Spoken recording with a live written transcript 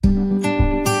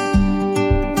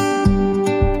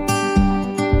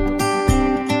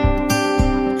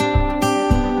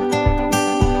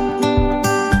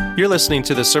You're listening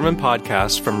to the Sermon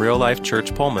Podcast from Real Life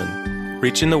Church Pullman,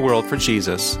 reaching the world for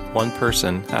Jesus, one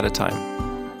person at a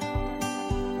time.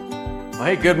 Well,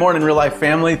 hey, good morning, Real Life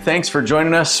family. Thanks for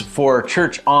joining us for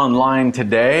Church Online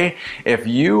today. If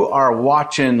you are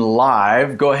watching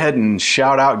live, go ahead and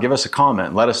shout out, give us a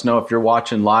comment. Let us know if you're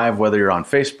watching live, whether you're on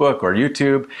Facebook or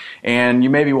YouTube, and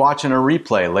you may be watching a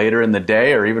replay later in the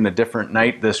day or even a different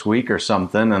night this week or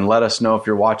something, and let us know if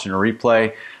you're watching a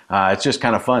replay. It's just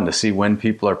kind of fun to see when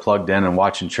people are plugged in and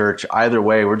watching church. Either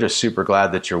way, we're just super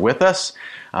glad that you're with us.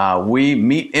 We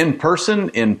meet in person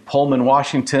in Pullman,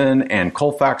 Washington and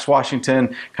Colfax,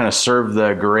 Washington, kind of serve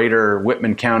the greater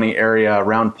Whitman County area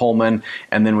around Pullman.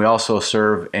 And then we also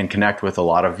serve and connect with a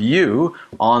lot of you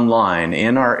online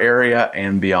in our area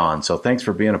and beyond. So thanks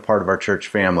for being a part of our church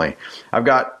family. I've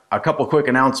got a couple quick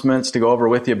announcements to go over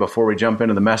with you before we jump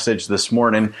into the message this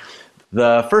morning.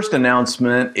 The first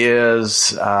announcement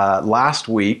is last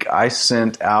week I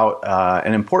sent out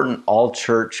an important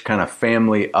all-church kind of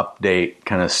family update,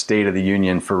 kind of State of the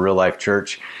Union for Real Life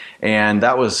Church, and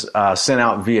that was sent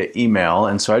out via email.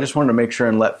 And so I just wanted to make sure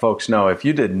and let folks know, if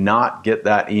you did not get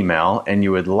that email and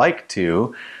you would like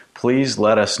to, please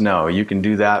let us know. You can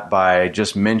do that by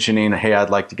just mentioning, hey, I'd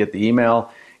like to get the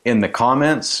email in the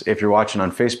comments if you're watching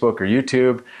on Facebook or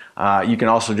YouTube. You can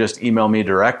also just email me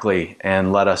directly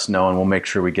and let us know, and we'll make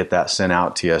sure we get that sent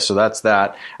out to you. So that's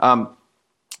that. I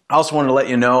also wanted to let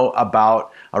you know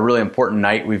about a really important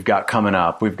night we've got coming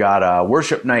up. We've got a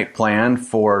worship night planned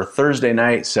for Thursday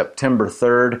night, September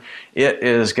 3rd. It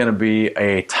is going to be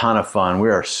a ton of fun. We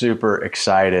are super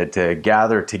excited to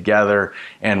gather together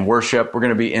and worship. We're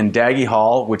going to be in Daggy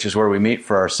Hall, which is where we meet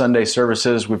for our Sunday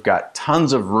services. We've got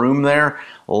tons of room there,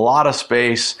 a lot of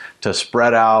space to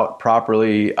spread out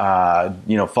properly,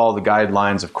 follow the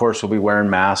guidelines. Of course, we'll be wearing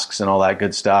masks and all that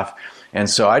good stuff. And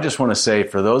so I just want to say,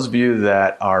 for those of you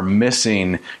that are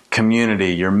missing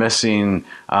community, you're missing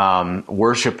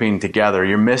worshiping together,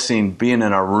 you're missing being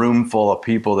in a room full of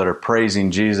people that are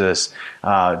praising Jesus,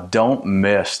 don't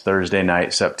miss Thursday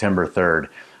night, September 3rd.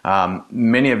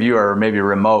 Many of you are maybe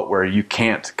remote where you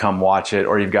can't come watch it,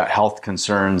 or you've got health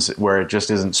concerns where it just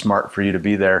isn't smart for you to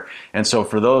be there. And so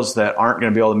for those that aren't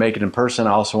going to be able to make it in person,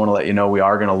 I also want to let you know we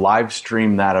are going to live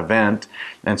stream that event.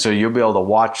 And so you'll be able to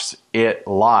watch it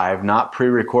live, not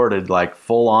pre-recorded, like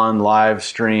full-on live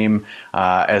stream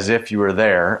as if you were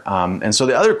there. And so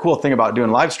the other cool thing about doing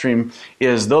live stream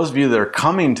is those of you that are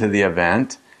coming to the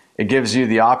event, it gives you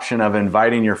the option of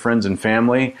inviting your friends and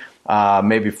family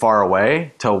maybe far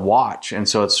away to watch. And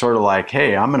so it's sort of like,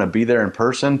 hey, I'm going to be there in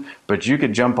person, but you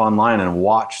could jump online and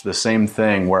watch the same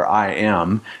thing where I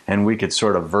am, and we could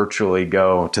sort of virtually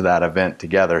go to that event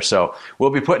together. So we'll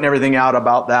be putting everything out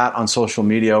about that on social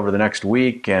media over the next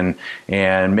week and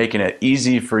making it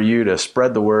easy for you to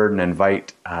spread the word and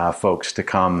invite folks to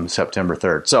come September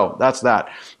 3rd. So that's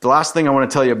that. The last thing I want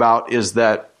to tell you about is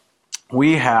that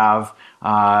we have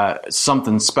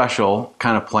something special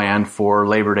kind of planned for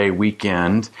Labor Day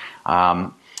weekend.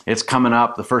 It's coming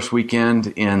up the first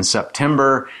weekend in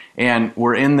September, and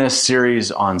we're in this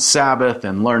series on Sabbath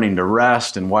and learning to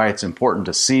rest and why it's important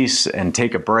to cease and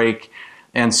take a break.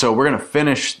 And so we're going to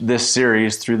finish this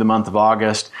series through the month of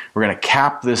August. We're going to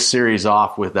cap this series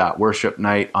off with that worship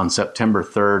night on September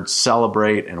 3rd,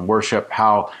 celebrate and worship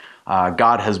how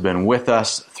God has been with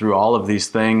us through all of these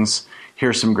things.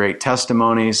 Here's some great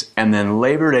testimonies. And then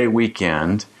Labor Day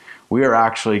weekend, we are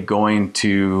actually going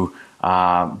to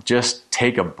just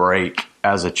take a break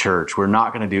as a church. We're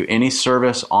not going to do any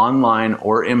service online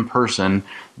or in person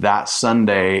that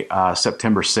Sunday,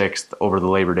 September 6th, over the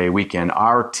Labor Day weekend.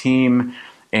 Our team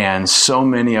and so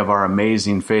many of our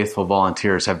amazing faithful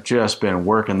volunteers have just been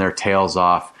working their tails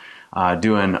off,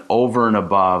 doing over and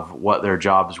above what their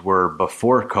jobs were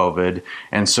before COVID.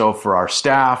 And so for our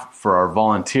staff, for our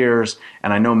volunteers,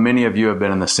 and I know many of you have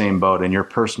been in the same boat in your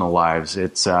personal lives,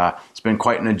 it's been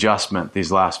quite an adjustment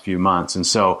these last few months. And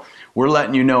so we're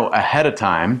letting you know ahead of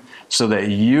time so that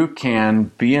you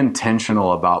can be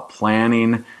intentional about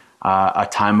planning a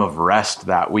time of rest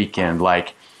that weekend.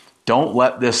 Like, don't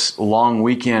let this long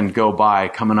weekend go by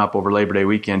coming up over Labor Day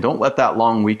weekend. Don't let that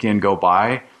long weekend go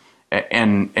by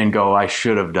and go, I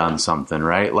should have done something,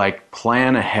 right? Like,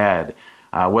 plan ahead,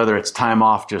 whether it's time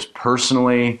off just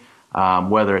personally,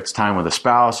 whether it's time with a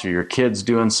spouse or your kids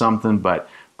doing something, but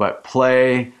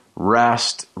play,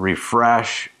 rest,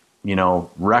 refresh,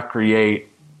 recreate,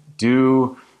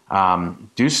 do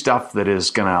do stuff that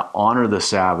is going to honor the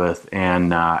Sabbath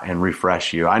and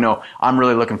refresh you. I know I'm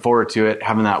really looking forward to it,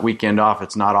 having that weekend off.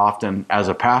 It's not often as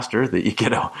a pastor that you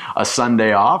get a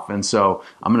Sunday off, and so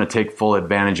I'm going to take full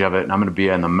advantage of it, and I'm going to be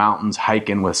in the mountains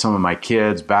hiking with some of my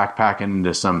kids, backpacking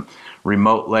into some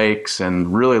remote lakes,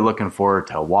 and really looking forward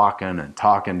to walking and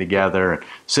talking together and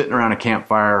sitting around a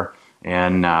campfire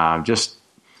and just,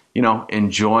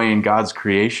 enjoying God's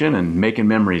creation and making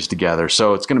memories together.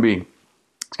 So it's going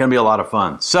to be a lot of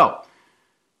fun. So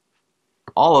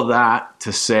all of that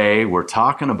to say, we're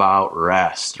talking about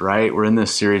rest, right? We're in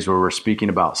this series where we're speaking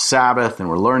about Sabbath and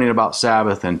we're learning about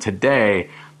Sabbath. And today,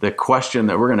 the question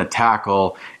that we're going to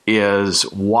tackle is,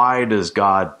 why does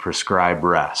God prescribe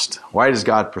rest? Why does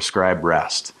God prescribe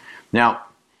rest? Now,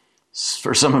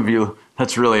 for some of you,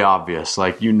 that's really obvious.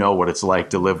 Like, you know what it's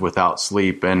like to live without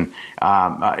sleep. And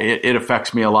it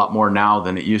affects me a lot more now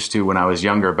than it used to when I was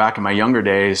younger. Back in my younger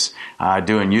days,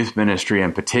 doing youth ministry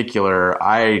in particular,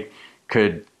 I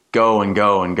could go and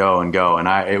go and go and go. And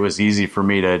it was easy for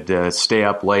me to stay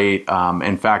up late.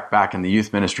 In fact, back in the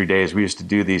youth ministry days, we used to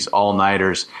do these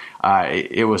all-nighters.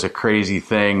 It was a crazy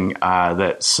thing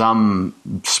that some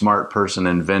smart person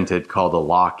invented called a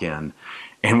lock-in.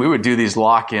 And we would do these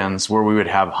lock-ins where we would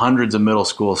have hundreds of middle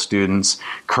school students,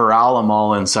 corral them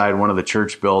all inside one of the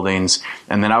church buildings,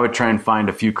 and then I would try and find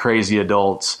a few crazy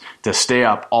adults to stay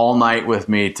up all night with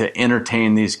me to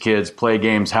entertain these kids, play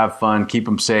games, have fun, keep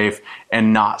them safe,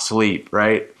 and not sleep,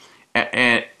 right?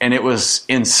 And it was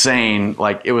insane.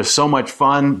 Like, it was so much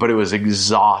fun, but it was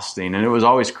exhausting. And it was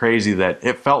always crazy that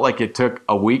it felt like it took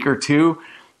a week or two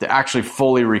to actually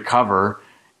fully recover,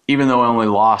 even though I only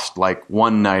lost like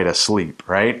one night of sleep,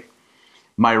 right?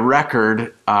 My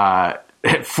record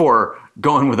for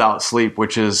going without sleep,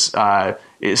 which is,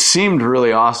 it seemed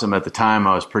really awesome at the time.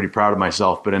 I was pretty proud of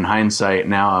myself, but in hindsight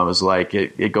now I was like,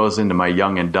 it goes into my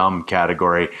young and dumb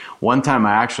category. One time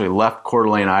I actually left Coeur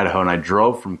d'Alene, Idaho, and I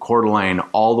drove from Coeur d'Alene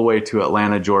all the way to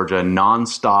Atlanta, Georgia,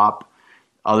 nonstop,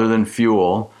 other than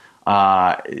fuel.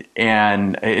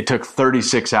 And it took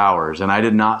 36 hours, and I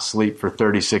did not sleep for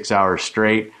 36 hours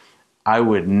straight. I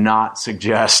would not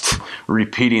suggest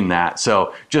repeating that.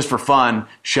 So just for fun,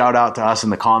 shout out to us in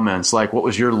the comments, like, what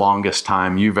was your longest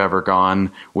time you've ever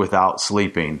gone without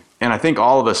sleeping? And I think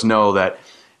all of us know that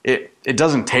it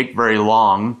doesn't take very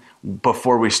long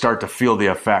before we start to feel the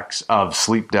effects of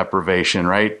sleep deprivation,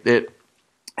 right?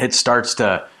 It starts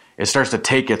to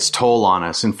take its toll on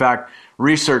us. In fact,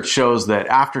 research shows that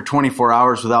after 24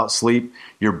 hours without sleep,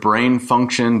 your brain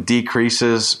function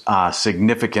decreases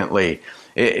significantly.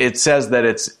 It says that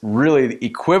it's really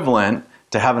equivalent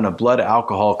to having a blood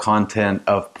alcohol content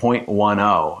of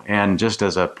 0.10. And just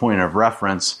as a point of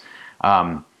reference,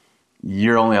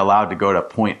 you're only allowed to go to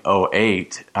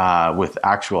 0.08 with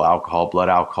actual blood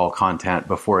alcohol content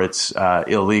before it's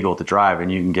illegal to drive and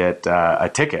you can get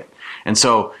a ticket. And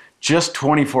so just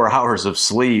 24 hours of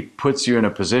sleep puts you in a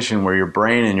position where your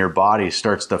brain and your body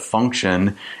starts to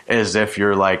function as if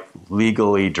you're like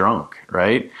legally drunk,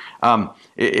 right?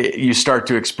 You start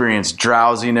to experience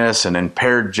drowsiness and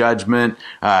impaired judgment,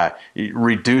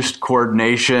 reduced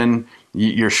coordination.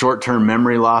 Your short-term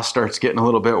memory loss starts getting a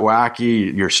little bit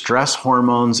wacky. Your stress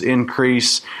hormones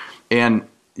increase. And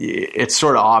it's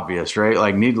sort of obvious, right?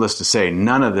 Like, needless to say,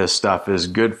 none of this stuff is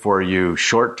good for you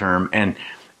short-term.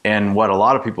 And what a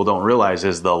lot of people don't realize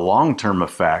is the long-term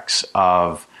effects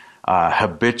of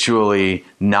habitually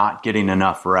not getting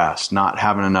enough rest, not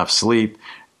having enough sleep,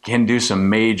 can do some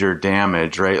major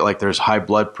damage, right? Like, there's high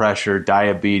blood pressure,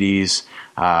 diabetes,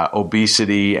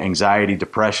 obesity, anxiety,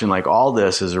 depression. Like, all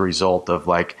this is a result of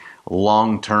like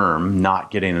long-term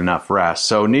not getting enough rest.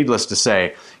 So needless to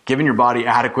say, giving your body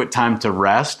adequate time to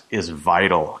rest is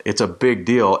vital. It's a big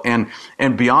deal.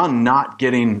 And beyond not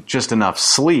getting just enough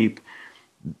sleep,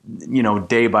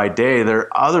 day by day, there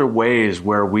are other ways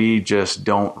where we just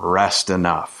don't rest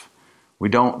enough. We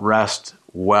don't rest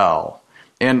well.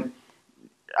 And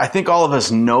I think all of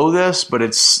us know this, but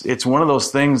it's one of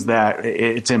those things that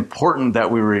it's important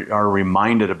that we are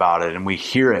reminded about it and we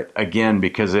hear it again,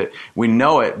 because we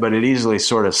know it, but it easily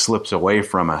sort of slips away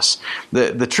from us.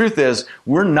 The truth is,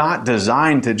 we're not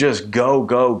designed to just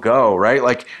go, right?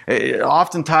 Like,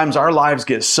 oftentimes our lives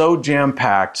get so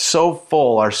jam-packed, so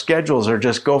full, our schedules are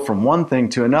just go from one thing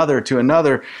to another,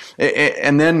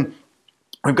 and then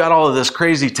we've got all of this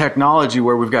crazy technology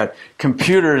where we've got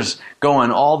computers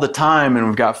going all the time and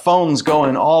we've got phones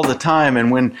going all the time. And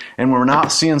when we're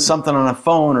not seeing something on a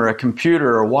phone or a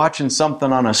computer or watching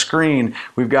something on a screen,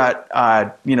 we've got,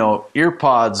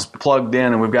 earpods plugged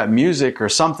in and we've got music or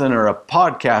something or a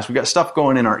podcast. We've got stuff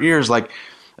going in our ears. Like,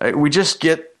 we just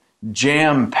get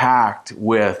jam-packed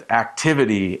with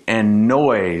activity and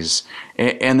noise,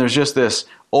 and there's just this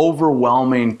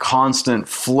overwhelming, constant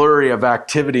flurry of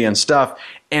activity and stuff,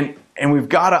 and we've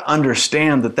got to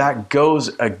understand that that goes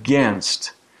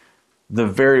against the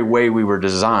very way we were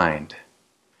designed.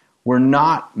 We're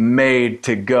not made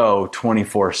to go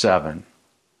 24/7.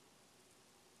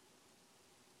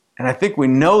 And I think we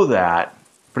know that,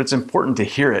 but it's important to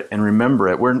hear it and remember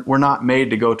it. We're not made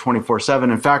to go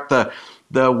 24/7. In fact,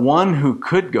 the one who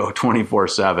could go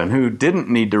 24/7, who didn't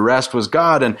need to rest, was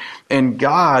God. And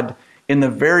God, in the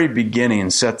very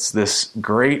beginning, sets this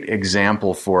great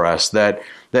example for us that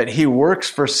he works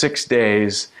for 6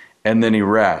 days and then he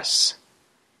rests.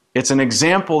 It's an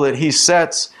example that he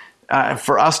sets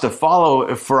for us to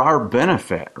follow for our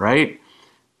benefit, right?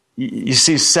 You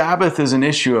see, Sabbath is an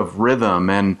issue of rhythm,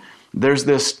 and there's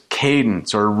this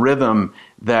cadence or rhythm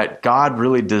that God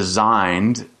really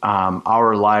designed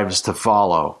our lives to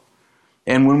follow.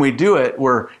 And when we do it,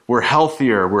 we're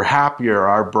healthier, we're happier,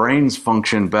 our brains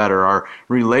function better, our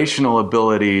relational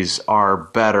abilities are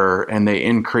better, and they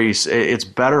increase. It's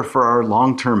better for our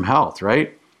long-term health,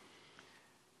 right?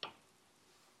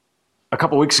 A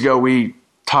couple weeks ago, we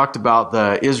talked about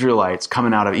the Israelites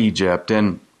coming out of Egypt,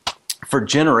 and for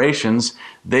generations,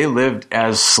 they lived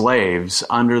as slaves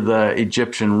under the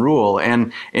Egyptian rule.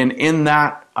 And in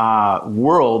that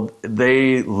world,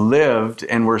 they lived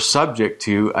and were subject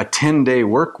to a 10-day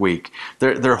work week.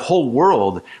 Their whole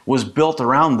world was built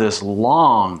around this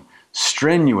long,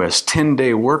 strenuous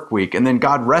 10-day work week. And then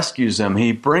God rescues them.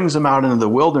 He brings them out into the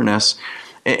wilderness,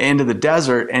 into the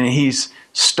desert, and he's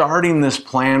starting this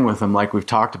plan with them, like we've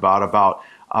talked about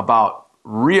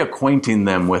reacquainting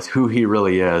them with who he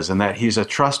really is, and that he's a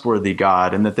trustworthy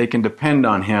God, and that they can depend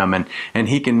on him, and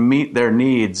he can meet their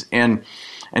needs, and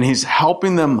he's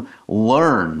helping them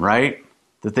learn, right,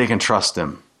 that they can trust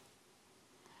him.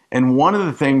 And one of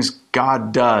the things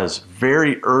God does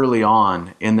very early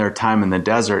on in their time in the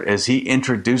desert is he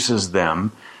introduces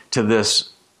them to this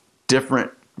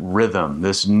different rhythm,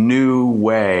 this new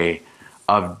way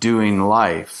of doing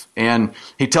life. And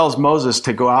he tells Moses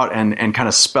to go out and kind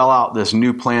of spell out this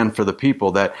new plan for the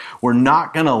people, that we're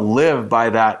not going to live by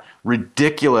that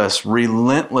ridiculous,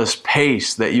 relentless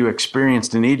pace that you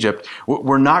experienced in Egypt.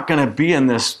 We're not going to be in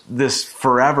this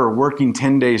forever working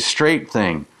 10 days straight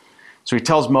thing. So he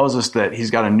tells Moses that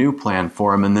he's got a new plan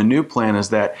for him. And the new plan is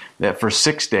that for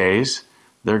 6 days,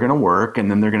 they're going to work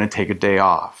and then they're going to take a day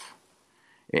off.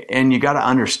 And you got to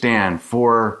understand,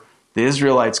 for the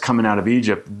Israelites coming out of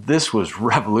Egypt, this was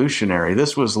revolutionary.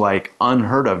 This was like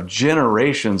unheard of.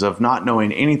 Generations of not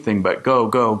knowing anything but go,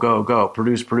 go, go, go,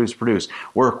 produce, produce, produce,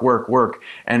 work, work, work.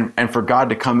 And for God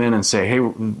to come in and say, hey,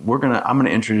 I'm going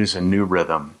to introduce a new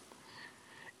rhythm.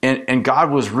 And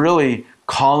God was really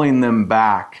calling them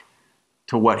back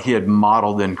to what he had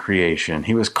modeled in creation.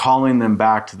 He was calling them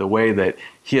back to the way that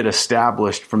he had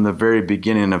established from the very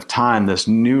beginning of time, this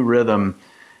new rhythm,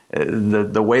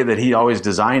 the way that he always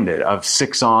designed it, of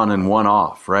 6 on and 1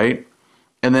 off, right?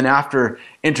 And then after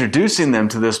introducing them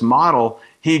to this model,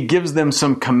 he gives them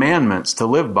some commandments to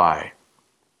live by.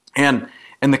 And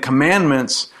the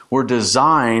commandments were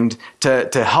designed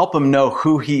to help them know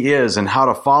who he is and how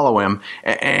to follow him,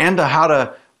 and how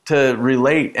to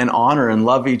relate and honor and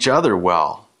love each other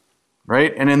well,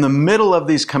 right? And in the middle of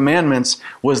these commandments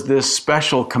was this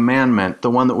special commandment, the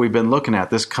one that we've been looking at,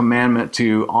 this commandment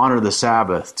to honor the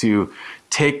Sabbath, to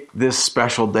take this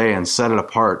special day and set it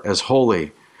apart as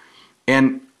holy.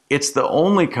 And it's the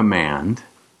only command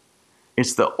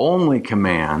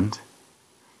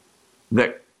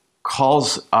that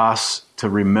calls us to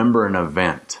remember an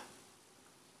event.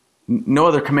 No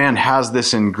other command has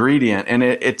this ingredient, and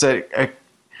it's a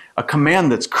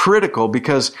command that's critical,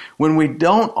 because when we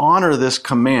don't honor this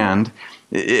command,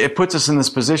 it puts us in this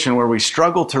position where we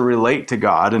struggle to relate to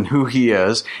God and who he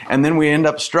is, and then we end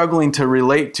up struggling to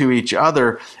relate to each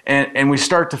other, and we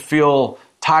start to feel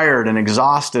tired and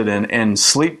exhausted and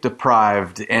sleep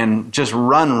deprived and just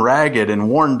run ragged and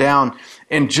worn down.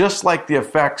 And just like the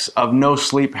effects of no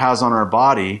sleep has on our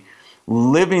body,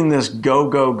 living this go,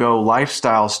 go, go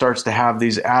lifestyle starts to have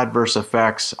these adverse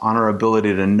effects on our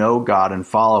ability to know God and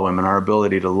follow him, and our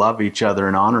ability to love each other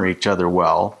and honor each other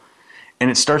well.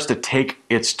 And it starts to take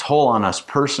its toll on us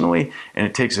personally, and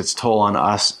it takes its toll on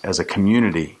us as a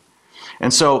community.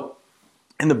 And so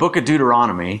in the book of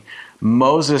Deuteronomy,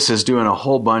 Moses is doing a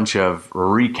whole bunch of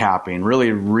recapping,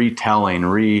 really retelling,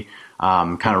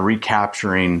 kind of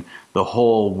recapturing the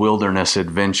whole wilderness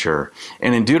adventure.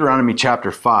 And in Deuteronomy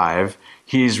chapter 5,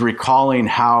 he's recalling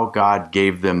how God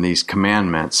gave them these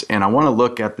commandments. And I want to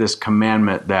look at this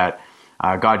commandment that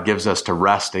God gives us to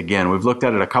rest again. We've looked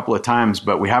at it a couple of times,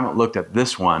 but we haven't looked at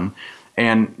this one.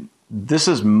 And this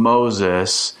is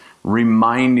Moses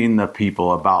reminding the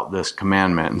people about this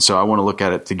commandment. And so I want to look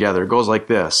at it together. It goes like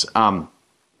this.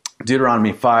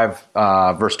 Deuteronomy 5,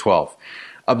 verse 12.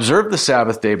 Observe the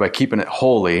Sabbath day by keeping it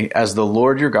holy, as the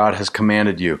Lord your God has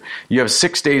commanded you. You have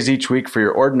 6 days each week for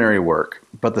your ordinary work,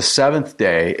 but the seventh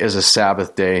day is a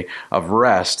Sabbath day of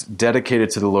rest dedicated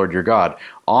to the Lord your God.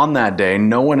 On that day,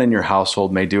 no one in your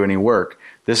household may do any work.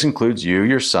 This includes you,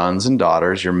 your sons and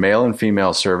daughters, your male and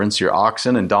female servants, your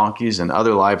oxen and donkeys and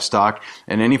other livestock,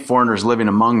 and any foreigners living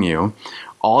among you.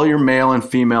 All your male and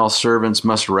female servants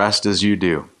must rest as you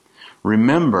do.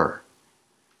 Remember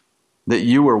that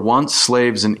you were once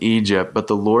slaves in Egypt, but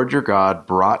the Lord your God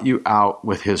brought you out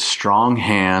with his strong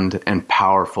hand and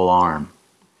powerful arm.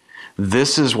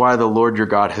 This is why the Lord your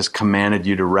God has commanded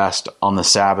you to rest on the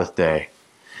Sabbath day.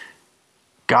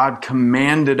 God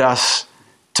commanded us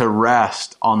to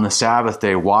rest on the Sabbath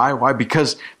day. Why? Why?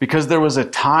 Because there was a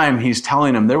time, he's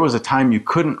telling them, there was a time you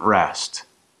couldn't rest.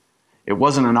 It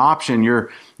wasn't an option.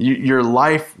 Your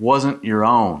life wasn't your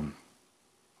own.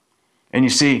 And you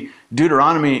see,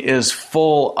 Deuteronomy is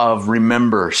full of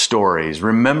remember stories.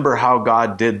 Remember how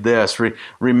God did this.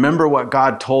 Remember what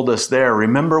God told us there.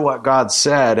 Remember what God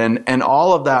said. And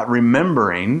all of that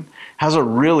remembering has a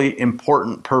really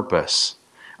important purpose.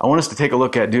 I want us to take a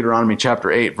look at Deuteronomy chapter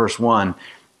 8, verse 1.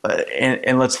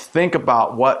 And let's think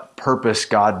about what purpose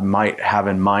God might have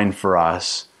in mind for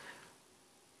us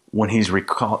when he's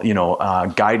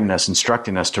guiding us,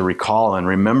 instructing us to recall and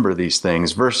remember these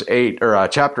things.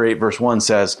 Chapter 8, verse 1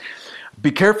 says,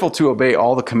 "Be careful to obey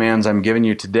all the commands I'm giving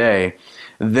you today,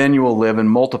 then you will live and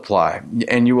multiply,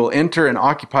 and you will enter and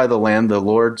occupy the land the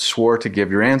Lord swore to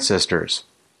give your ancestors.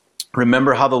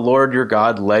 Remember how the Lord your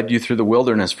God led you through the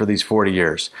wilderness for these 40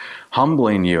 years,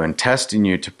 humbling you and testing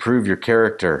you to prove your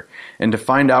character, and to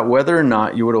find out whether or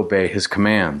not you would obey his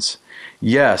commands.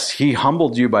 Yes, he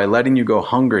humbled you by letting you go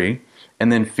hungry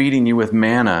and then feeding you with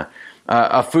manna,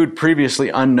 a food previously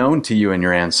unknown to you and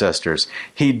your ancestors.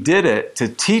 He did it to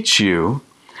teach you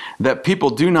that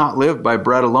people do not live by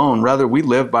bread alone. Rather, we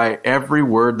live by every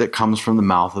word that comes from the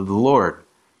mouth of the Lord.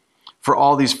 For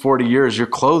all these 40 years, your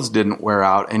clothes didn't wear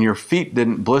out and your feet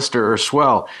didn't blister or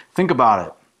swell." Think about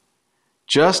it.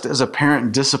 Just as a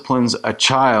parent disciplines a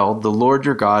child, the Lord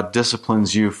your God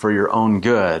disciplines you for your own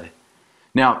good.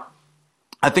 Now,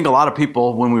 I think a lot of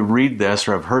people, when we read this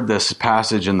or have heard this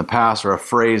passage in the past, or a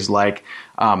phrase like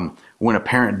when a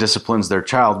parent disciplines their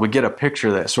child, we get a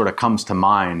picture that sort of comes to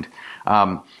mind.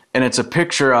 And it's a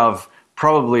picture of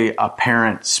probably a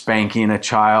parent spanking a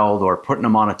child or putting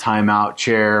them on a timeout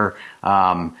chair.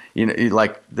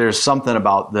 Like there's something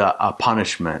about a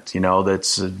punishment,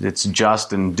 it's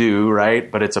just and due,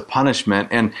 right? But it's a punishment.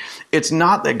 And it's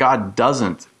not that God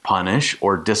doesn't punish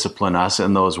or discipline us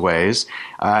in those ways,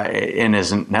 and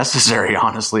isn't necessary,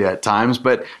 honestly, at times.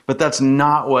 But that's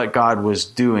not what God was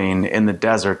doing in the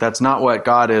desert. That's not what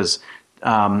God is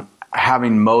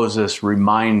having Moses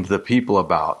remind the people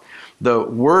about. The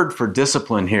word for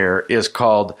discipline here is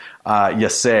called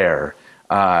yaser.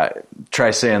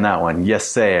 Try saying that one,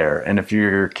 yaser. And if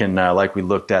you can, like we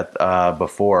looked at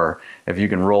before, if you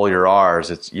can roll your R's,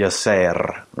 it's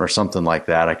yaser or something like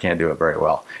that. I can't do it very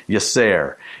well.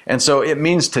 Yaser. And so it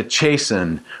means to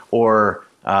chasten or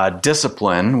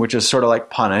discipline, which is sort of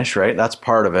like punish, right? That's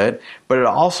part of it. But it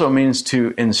also means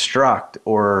to instruct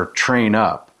or train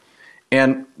up.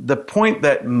 And the point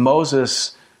that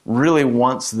Moses really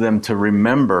wants them to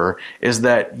remember is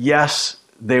that, yes,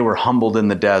 they were humbled in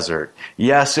the desert.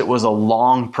 Yes, it was a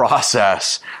long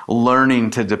process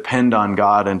learning to depend on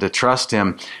God and to trust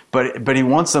him. But he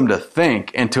wants them to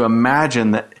think and to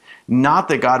imagine that not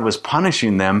that God was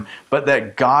punishing them, but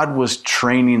that God was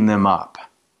training them up.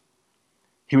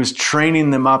 He was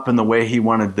training them up in the way he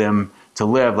wanted them to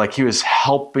live, like he was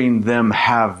helping them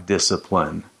have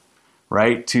discipline,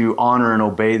 right? To honor and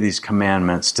obey these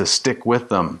commandments, to stick with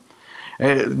them.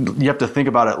 You have to think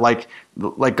about it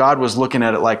like God was looking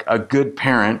at it like a good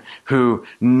parent who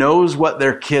knows what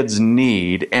their kids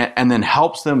need and then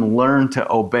helps them learn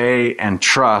to obey and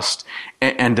trust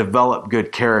and develop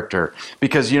good character.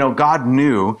 Because, God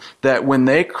knew that when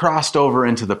they crossed over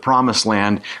into the promised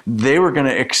land, they were going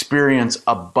to experience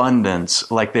abundance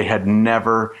like they had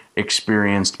never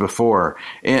experienced before.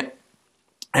 And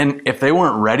if they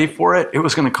weren't ready for it, it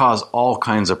was going to cause all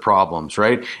kinds of problems,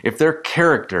 right? If their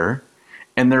character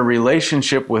and their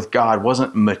relationship with God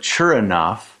wasn't mature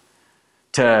enough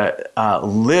to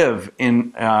live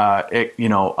in,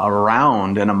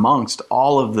 around and amongst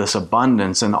all of this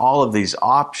abundance and all of these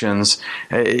options,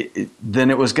 then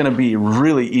it was going to be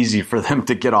really easy for them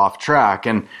to get off track.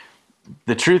 And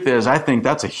the truth is, I think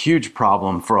that's a huge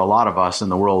problem for a lot of us in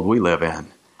the world we live in.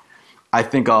 I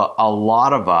think a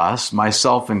lot of us,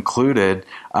 myself included,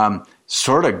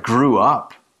 sort of grew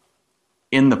up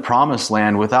in the promised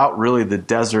land without really the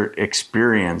desert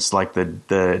experience, like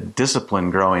the discipline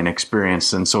growing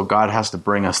experience. And so God has to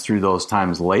bring us through those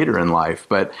times later in life.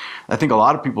 But I think a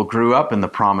lot of people grew up in the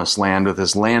promised land with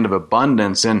this land of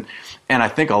abundance. And I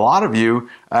think a lot of you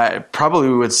probably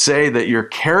would say that your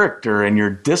character and your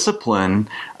discipline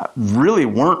really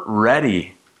weren't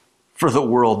ready for the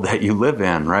world that you live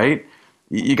in, right?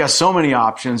 You got so many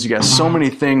options. You got so many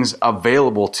things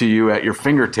available to you at your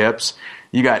fingertips.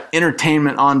 You got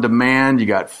entertainment on demand. You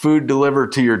got food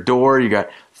delivered to your door. You got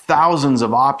thousands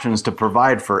of options to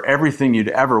provide for everything you'd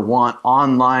ever want,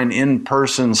 online, in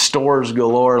person, stores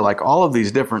galore, like all of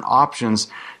these different options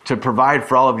to provide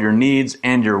for all of your needs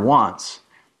and your wants.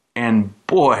 And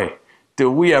boy, do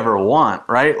we ever want,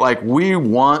 right? Like we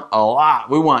want a lot.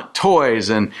 We want toys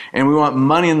and we want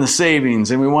money in the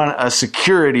savings and we want a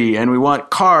security and we want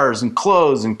cars and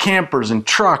clothes and campers and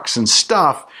trucks and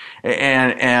stuff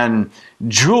and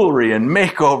jewelry and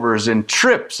makeovers and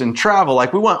trips and travel.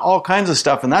 Like we want all kinds of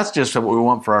stuff, and that's just what we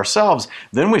want for ourselves.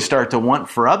 Then we start to want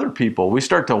for other people. We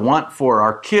start to want for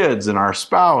our kids and our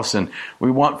spouse, and we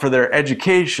want for their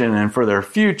education and for their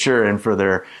future and for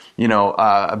their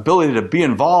ability to be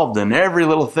involved in every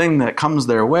little thing that comes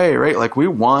their way, right? Like we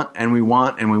want and we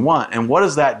want and we want. And what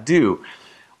does that do?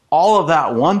 All of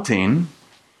that wanting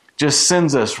just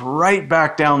sends us right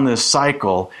back down this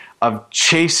cycle of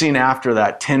chasing after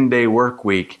that 10-day work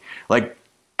week. Like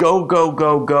go, go,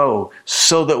 go, go,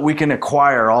 so that we can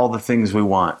acquire all the things we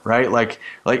want, right? Like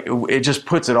it just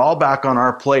puts it all back on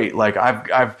our plate. Like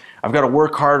I've got to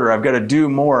work harder. I've got to do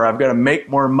more. I've got to make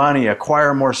more money,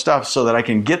 acquire more stuff so that I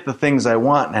can get the things I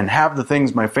want and have the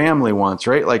things my family wants,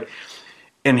 right? Like,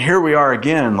 and here we are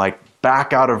again, like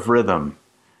back out of rhythm,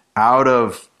 out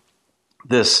of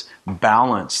this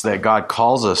balance that God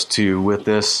calls us to with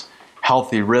this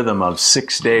healthy rhythm of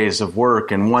 6 days of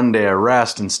work and 1 day of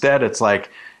rest. Instead, it's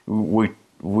like we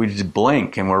just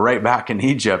blink and we're right back in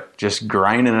Egypt, just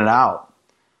grinding it out,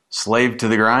 slave to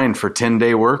the grind for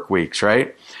 10-day work weeks,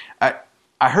 right?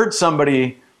 I heard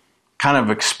somebody kind of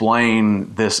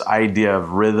explain this idea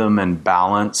of rhythm and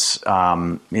balance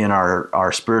in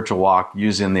our spiritual walk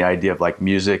using the idea of like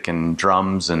music and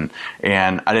drums. And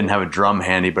I didn't have a drum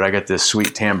handy, but I got this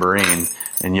sweet tambourine.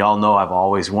 And y'all know I've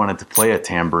always wanted to play a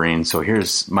tambourine, so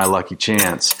here's my lucky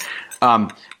chance.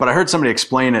 But I heard somebody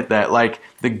explain it that like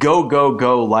the go, go,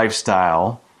 go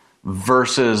lifestyle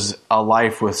versus a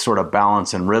life with sort of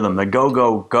balance and rhythm. The go,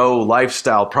 go, go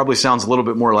lifestyle probably sounds a little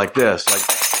bit more like this. Like,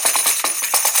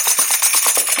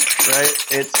 right?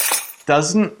 It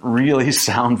doesn't really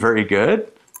sound very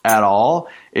good at all.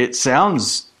 It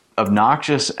sounds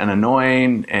obnoxious and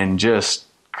annoying and just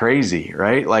crazy,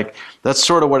 right? Like that's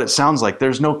sort of what it sounds like.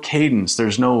 There's no cadence,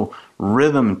 there's no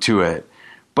rhythm to it.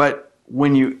 But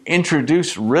when you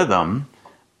introduce rhythm,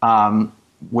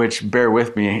 which bear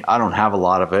with me, I don't have a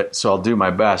lot of it, so I'll do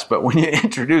my best. But when you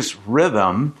introduce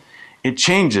rhythm, it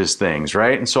changes things,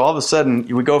 right? And so all of a sudden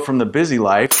we go from the busy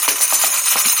life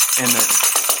and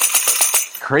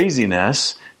the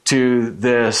craziness to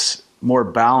this more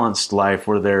balanced life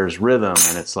where there's rhythm,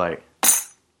 and it's like,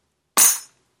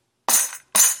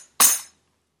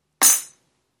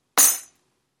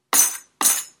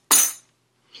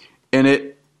 and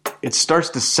it starts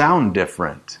to sound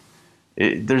different.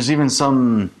 There's even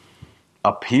some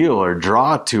appeal or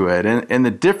draw to it. And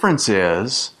the difference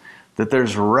is that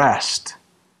there's rest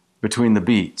between the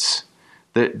beats.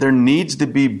 There needs to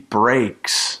be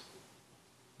breaks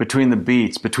between the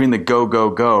beats, between the go, go,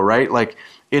 go, right? Like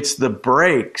it's the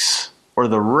breaks or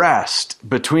the rest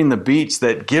between the beats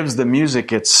that gives the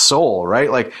music its soul,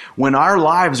 right? Like when our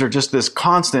lives are just this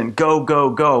constant go, go,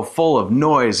 go, full of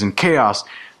noise and chaos,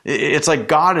 it's like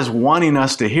God is wanting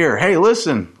us to hear, hey,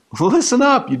 listen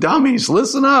up, you dummies,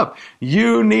 listen up.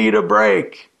 You need a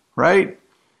break, right?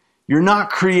 You're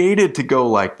not created to go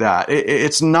like that.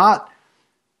 It's not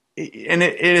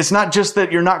just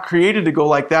that you're not created to go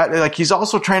like that. Like he's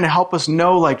also trying to help us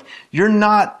know, like, you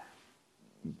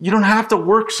don't have to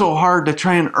work so hard to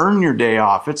try and earn your day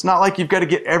off. It's not like you've got to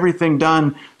get everything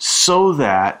done so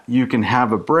that you can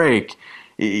have a break.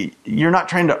 You're not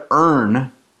trying to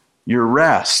earn your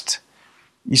rest.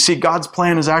 You see, God's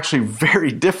plan is actually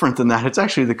very different than that. It's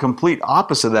actually the complete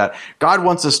opposite of that. God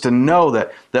wants us to know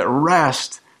that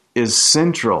rest is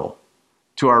central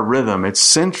to our rhythm. It's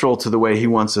central to the way he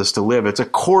wants us to live. It's a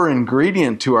core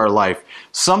ingredient to our life,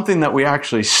 something that we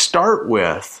actually start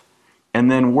with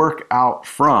and then work out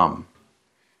from.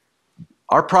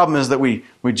 Our problem is that we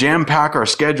jam-pack our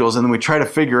schedules and then we try to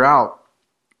figure out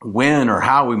when or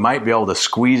how we might be able to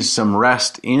squeeze some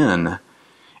rest in.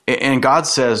 And God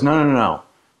says, no.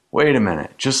 Wait a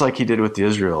minute. Just like he did with the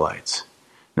Israelites.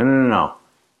 No.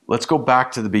 Let's go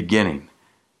back to the beginning.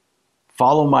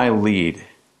 Follow my lead.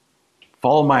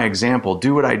 Follow my example.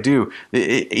 Do what I do.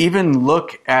 Even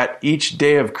look at each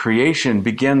day of creation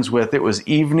begins with it was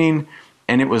evening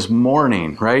and it was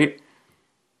morning, right?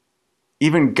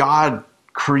 Even God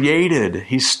created.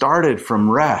 He started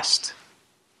from rest.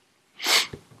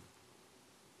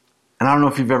 And I don't know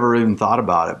if you've ever even thought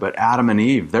about it, but Adam and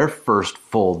Eve, their first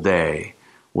full day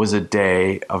was a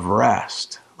day of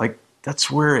rest. Like,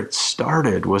 that's where it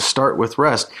started, was start with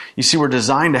rest. You see, we're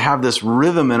designed to have this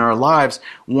rhythm in our lives,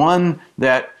 one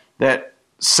that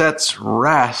sets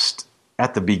rest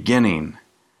at the beginning.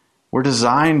 We're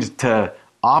designed to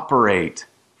operate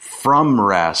from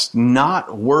rest,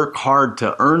 not work hard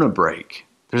to earn a break.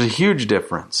 There's a huge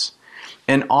difference.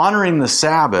 And honoring the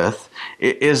Sabbath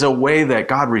is a way that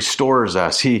God restores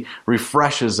us. He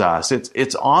refreshes us.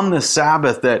 It's on the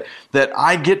Sabbath that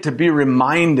I get to be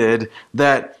reminded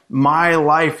that my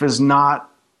life is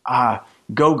not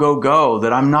go,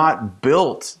 that I'm not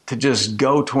built to just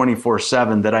go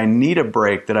 24/7, that I need a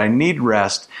break, that I need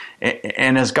rest.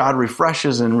 And as God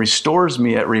refreshes and restores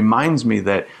me, it reminds me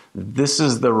that this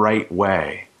is the right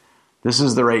way. This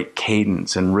is the right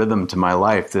cadence and rhythm to my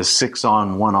life, this 6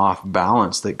 on, 1 off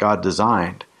balance that God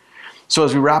designed. So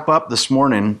as we wrap up this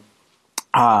morning,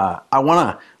 I want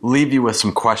to leave you with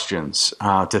some questions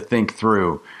to think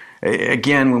through.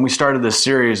 Again, when we started this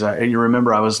series, you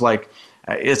remember I was like,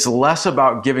 it's less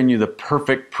about giving you the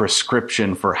perfect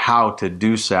prescription for how to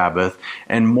do Sabbath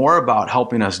and more about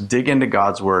helping us dig into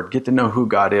God's Word, get to know who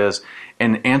God is,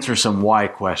 and answer some why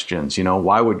questions. You know,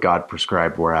 why would God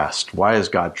prescribe rest? Why is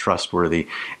God trustworthy?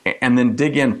 And then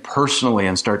dig in personally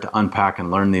and start to unpack and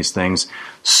learn these things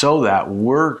so that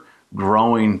we're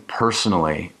growing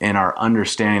personally in our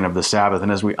understanding of the Sabbath.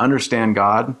 And as we understand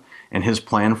God and His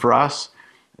plan for us,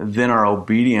 then our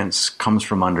obedience comes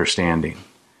from understanding,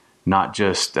 not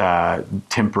just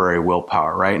temporary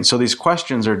willpower, right? And so these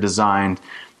questions are designed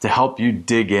to help you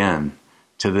dig in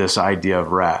to this idea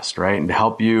of rest, right? And to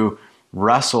help you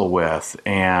wrestle with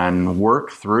and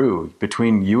work through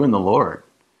between you and the Lord.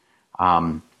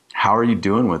 How are you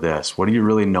doing with this? What do you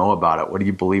really know about it? What do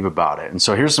you believe about it? And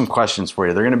so here's some questions for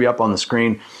you. They're going to be up on the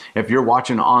screen. If you're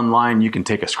watching online, you can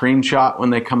take a screenshot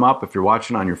when they come up. If you're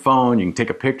watching on your phone, you can take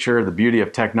a picture. The beauty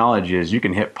of technology is you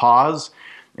can hit pause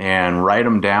and write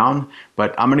them down.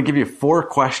 But I'm going to give you 4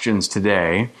 questions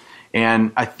today.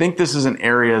 And I think this is an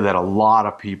area that a lot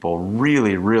of people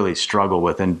really, really struggle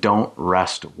with and don't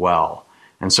rest well.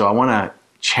 And so I want to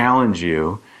challenge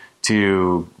you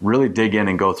to really dig in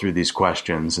and go through these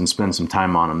questions and spend some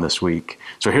time on them this week.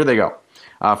 So here they go.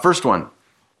 First one,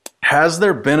 has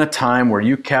there been a time where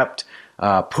you kept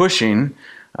pushing?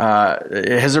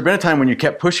 Has there been a time when you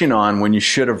kept pushing on when you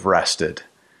should have rested?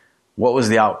 What was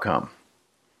the outcome?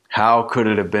 How could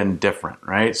it have been different,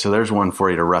 right? So there's one for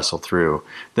you to wrestle through.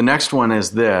 The next one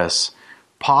is this.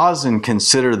 Pause and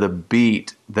consider the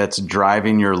beat that's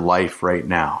driving your life right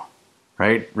now,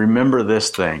 right? Remember this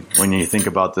thing when you think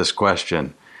about this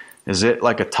question. Is it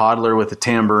like a toddler with a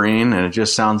tambourine and it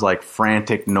just sounds like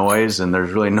frantic noise and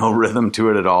there's really no rhythm to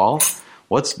it at all?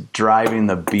 What's driving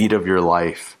the beat of your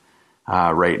life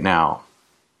right now?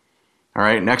 All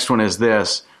right, next one is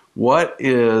this. What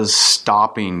is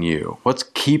stopping you? What's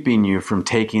keeping you from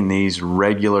taking these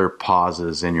regular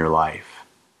pauses in your life?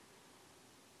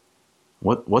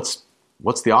 What's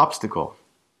the obstacle?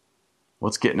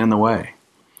 What's getting in the way?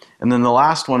 And then the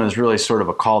last one is really sort of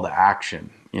a call to action.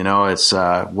 You know, it's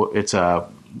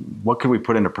what could we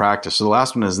put into practice? So the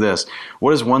last one is this.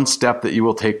 What is one step that you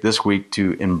will take this week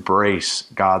to embrace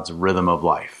God's rhythm of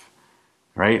life?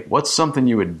 Right? What's something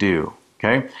you would do?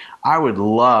 Okay, I would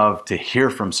love to hear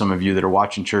from some of you that are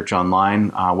watching church online,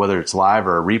 whether it's live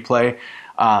or a replay.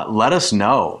 Let us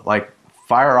know. Like,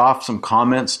 fire off some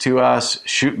comments to us.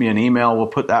 Shoot me an email. We'll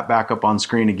put that back up on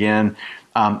screen again.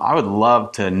 I would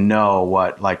love to know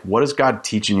what is God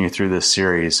teaching you through this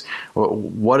series?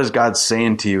 What is God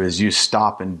saying to you as you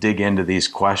stop and dig into these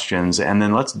questions? And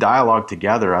then let's dialogue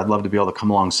together. I'd love to be able to come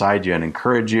alongside you and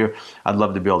encourage you. I'd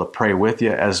love to be able to pray with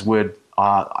you, as would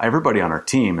everybody on our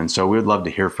team. And so we would love to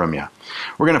hear from you.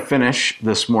 We're going to finish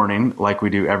this morning like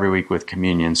we do every week with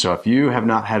communion. So if you have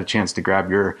not had a chance to grab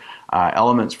your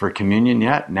elements for communion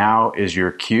yet, now is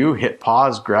your cue. Hit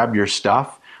pause, grab your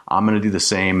stuff. I'm going to do the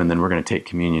same, and then we're going to take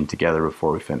communion together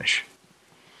before we finish.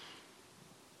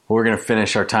 We're going to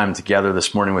finish our time together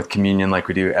this morning with communion like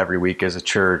we do every week as a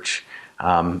church.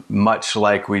 Much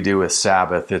like we do with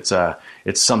Sabbath,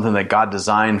 it's something that God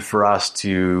designed for us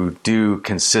to do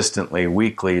consistently,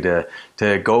 weekly, to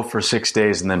go for 6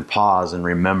 days and then pause and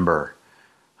remember,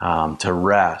 to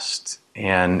rest.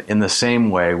 And in the same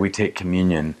way, we take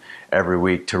communion every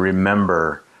week to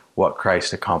remember what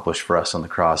Christ accomplished for us on the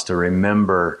cross, to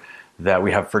remember that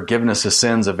we have forgiveness of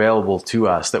sins available to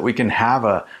us, that we can have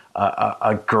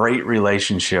a great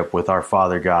relationship with our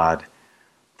Father God,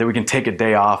 that we can take a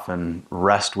day off and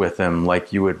rest with Him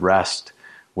like you would rest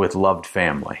with loved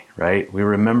family, right? We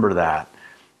remember that.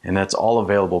 And that's all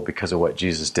available because of what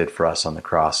Jesus did for us on the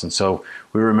cross. And so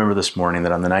we remember this morning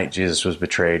that on the night Jesus was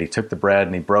betrayed, He took the bread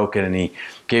and He broke it and He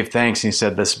gave thanks. And He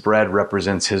said, this bread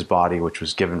represents His body, which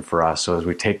was given for us. So as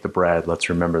we take the bread, let's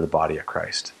remember the body of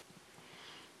Christ.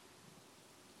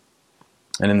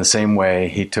 And in the same way,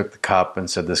 He took the cup and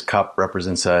said, this cup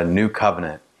represents a new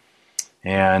covenant.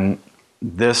 And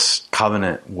this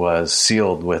covenant was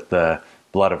sealed with the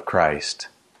blood of Christ.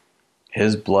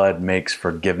 His blood makes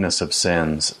forgiveness of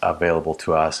sins available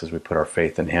to us as we put our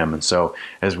faith in Him. And so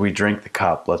as we drink the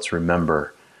cup, let's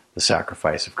remember the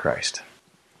sacrifice of Christ.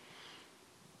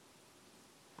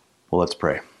 Well, let's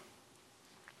pray.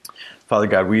 Father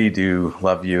God, we do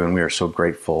love You, and we are so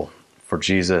grateful for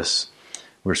Jesus.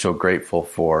 We're so grateful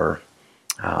for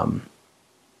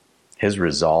His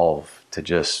resolve to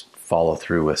just follow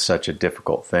through with such a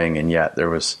difficult thing, and yet there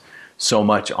was so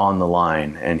much on the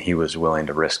line, and He was willing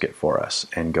to risk it for us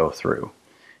and go through.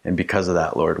 And because of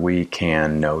that, Lord, we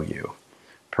can know You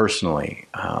personally,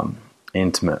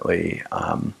 intimately,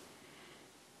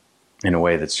 in a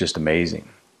way that's just amazing.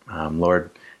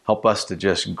 Lord, help us to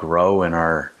just grow in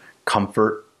our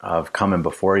comfort of coming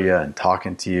before You and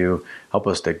talking to You. Help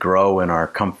us to grow in our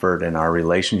comfort and our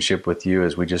relationship with You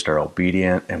as we just are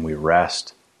obedient and we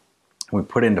rest. We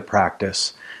put into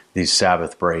practice these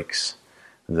Sabbath breaks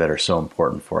that are so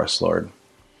important for us, Lord.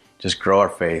 Just grow our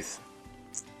faith,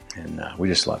 and we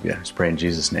just love You. Just pray in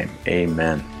Jesus' name.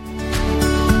 Amen.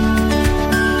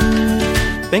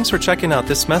 Thanks for checking out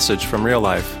this message from Real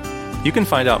Life. You can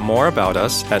find out more about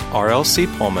us at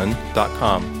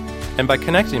rlcpullman.com and by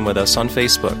connecting with us on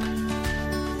Facebook.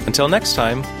 Until next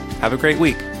time, have a great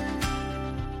week.